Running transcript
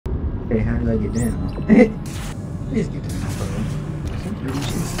Okay, how do I get down? Please get down, bro.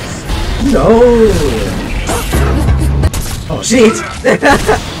 No! Oh shit!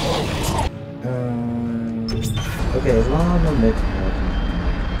 Okay, as long as I'm making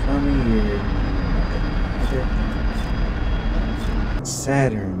come here.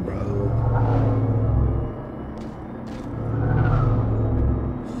 Saturn, bro.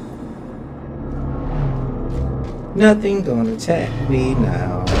 Nothing gonna attack me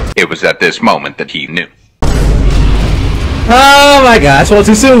now. It was at this moment that he knew. Oh my god, I spoke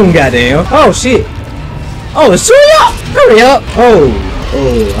too soon, goddamn. Oh shit. Oh, it's y'all! Hurry up! Oh,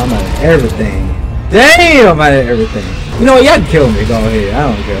 I'm out of everything. Damn, I'm out of everything. You know what? Y'all can kill me. Go ahead. I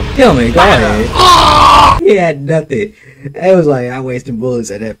don't care. Kill me. Go ahead. He had nothing. It was like I wasted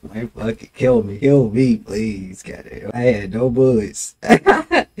bullets at that point. Fucking kill me. Kill me, please. Goddamn. I had no bullets. I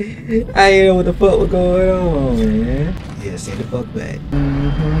didn't know what the fuck was going on, man. Yeah, stay the fuck back.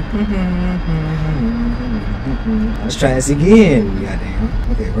 Let's try this again. Goddamn.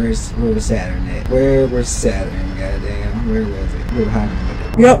 Okay, where was Saturn at? Where was Saturn? Goddamn. Where was it? We were hiding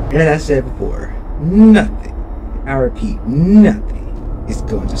with it. Yep. As I said before, nothing. I repeat, nothing is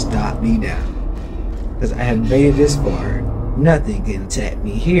going to stop me now. Because I have made it this far. Nothing can attack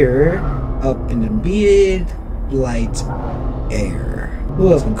me here, up in the mid-light air.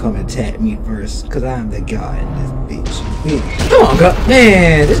 Who else can come and attack me first? Because I'm the guy in this bitch. Come on, God.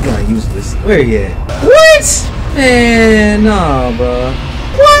 Man, this guy useless. Where you at? What? Man, no, bro.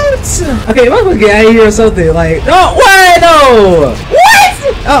 What? Okay, if I'm gonna get out of here or something, like, no, wait, no! What?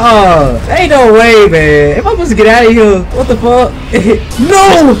 Ain't no way, man. If I'm supposed to get out of here, what the fuck?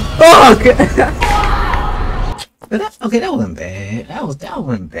 No! Fuck! But okay, that wasn't bad. That wasn't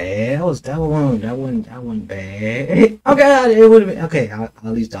bad. That wasn't bad. Okay, it would have been okay. I at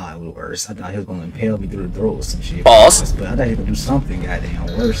least thought it was worse. I thought he was gonna impale me through the throat or some shit. Boss. But I thought he was gonna do something goddamn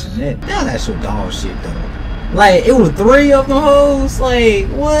worse than that. That was actual dog shit though. Like it was 3 of them hoes. Like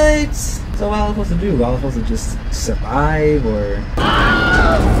what? So what I was supposed to do? I was supposed to just survive or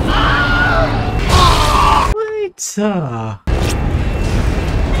what?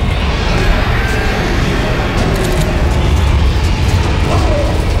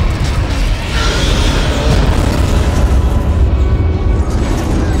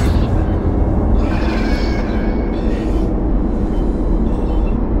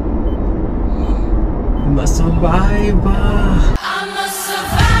 I'm a survivor. I'm a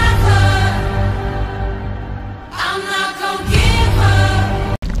survivor. I'm not gonna give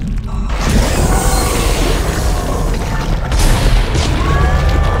up. Unauthorized visitor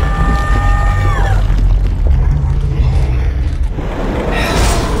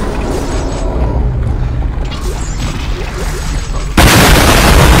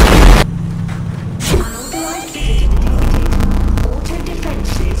detected. Auto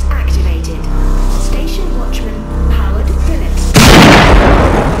defenses activated. Station watchman powered Phillips.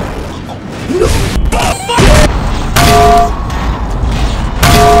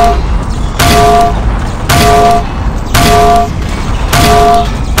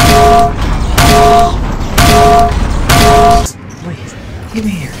 Please, get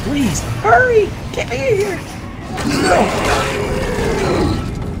me here, please. Hurry, get me here. No.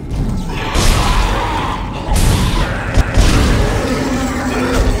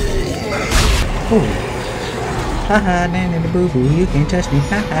 Oh. Haha, nanny boo boo, you can't touch me.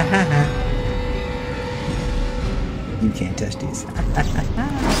 Ha ha ha ha. You can't touch this. Oh,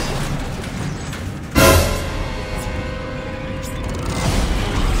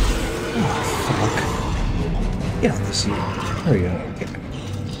 fuck. Get off the seat. Hurry up.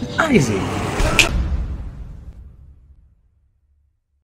 Isaac.